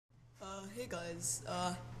Hey guys,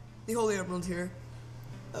 the Holy Emerald here.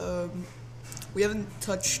 We haven't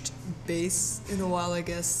touched base in a while, I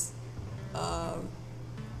guess.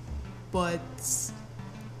 But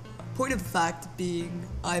point of fact being,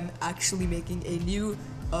 I'm actually making a new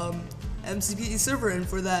MCPE server, and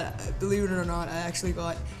for that, believe it or not, I actually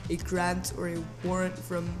got a grant or a warrant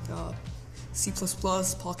from C++,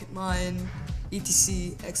 Pocket Mine,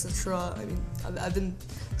 etc, etc. I mean, I've been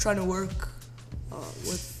trying to work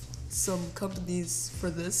with some companies for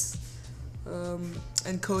this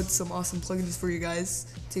and code some awesome plugins for you guys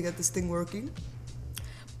to get this thing working.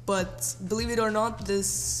 But believe it or not,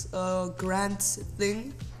 this grant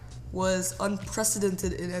thing was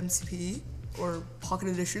unprecedented in MCPE or Pocket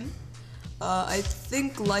Edition. I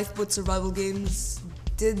think Lifeboat Survival Games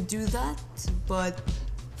did do that, but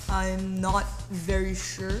I'm not very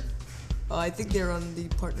sure. I think they're on the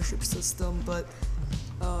partnership system, but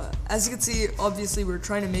as you can see, obviously we're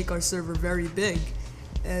trying to make our server very big,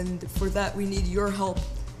 and for that we need your help.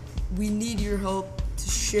 We need your help to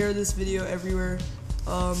share this video everywhere,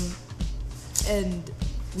 and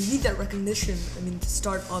we need that recognition, to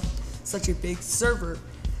start up such a big server.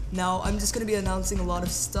 Now, I'm just going to be announcing a lot of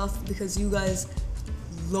stuff because you guys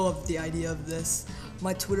love the idea of this.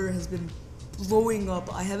 My Twitter has been blowing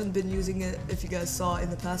up. I haven't been using it, if you guys saw, in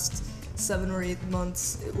the past 7 or 8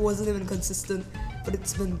 months. It wasn't even consistent, but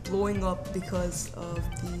it's been blowing up because of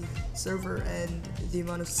the server and the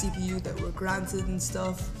amount of CPU that were granted and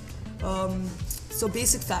stuff. So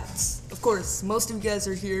basic facts. Of course, most of you guys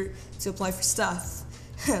are here to apply for staff,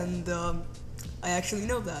 and I actually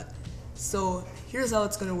know that. So here's how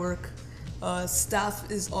it's gonna work.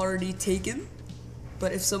 Staff is already taken,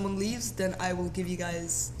 but if someone leaves, then I will give you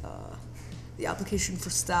guys the application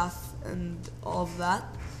for staff and all of that.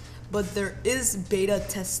 But there is beta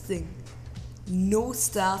testing. No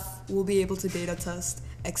staff will be able to beta test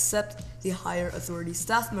except the higher authority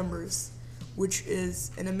staff members, which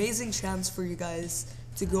is an amazing chance for you guys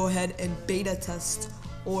to go ahead and beta test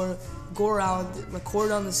or go around,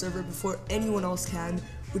 record on the server before anyone else can,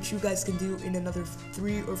 which you guys can do in another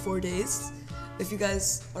 3 or 4 days. If you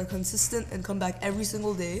guys are consistent and come back every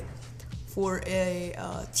single day for a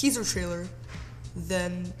teaser trailer,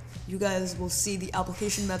 then you guys will see the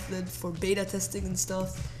application method for beta testing and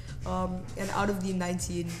stuff. And out of the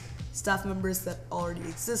 19 staff members that already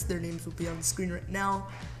exist, their names will be on the screen right now.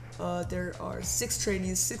 There are 6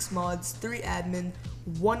 trainees, 6 mods, 3 admin,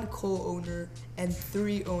 1 co-owner, and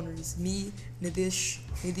 3 owners. Me, Nidish,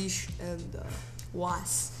 and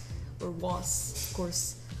Was, of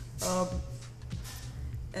course.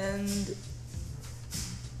 And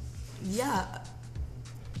yeah,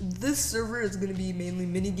 this server is going to be mainly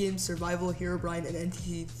minigames, survival, Herobrine, and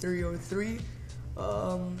NT 303.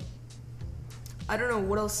 I don't know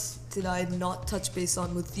what else did I not touch base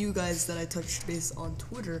on with you guys that I touched base on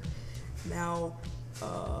Twitter. Now,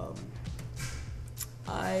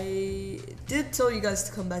 I did tell you guys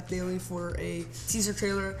to come back daily for a teaser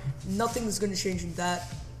trailer. Nothing is going to change in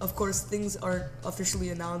that. Of course, things aren't officially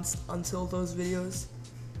announced until those videos.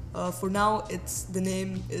 For now, the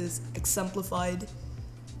name is Xemplified.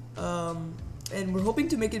 And we're hoping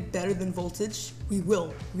to make it better than Voltage. We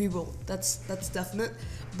will. That's definite.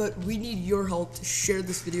 But we need your help to share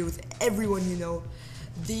this video with everyone you know.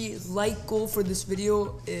 The like goal for this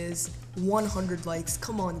video is 100 likes.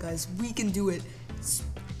 Come on, guys, we can do it.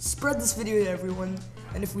 Spread this video to everyone,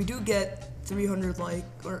 and if we do get 300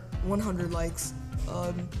 or 100 likes,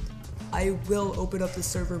 I will open up the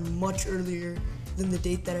server much earlier than the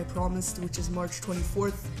date that I promised, which is March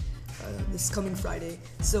 24th. This coming Friday.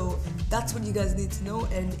 So that's what you guys need to know,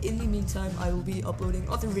 and in the meantime I will be uploading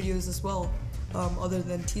other videos as well, other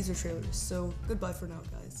than teaser trailers. So goodbye for now,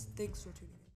 guys. Thanks for tuning in.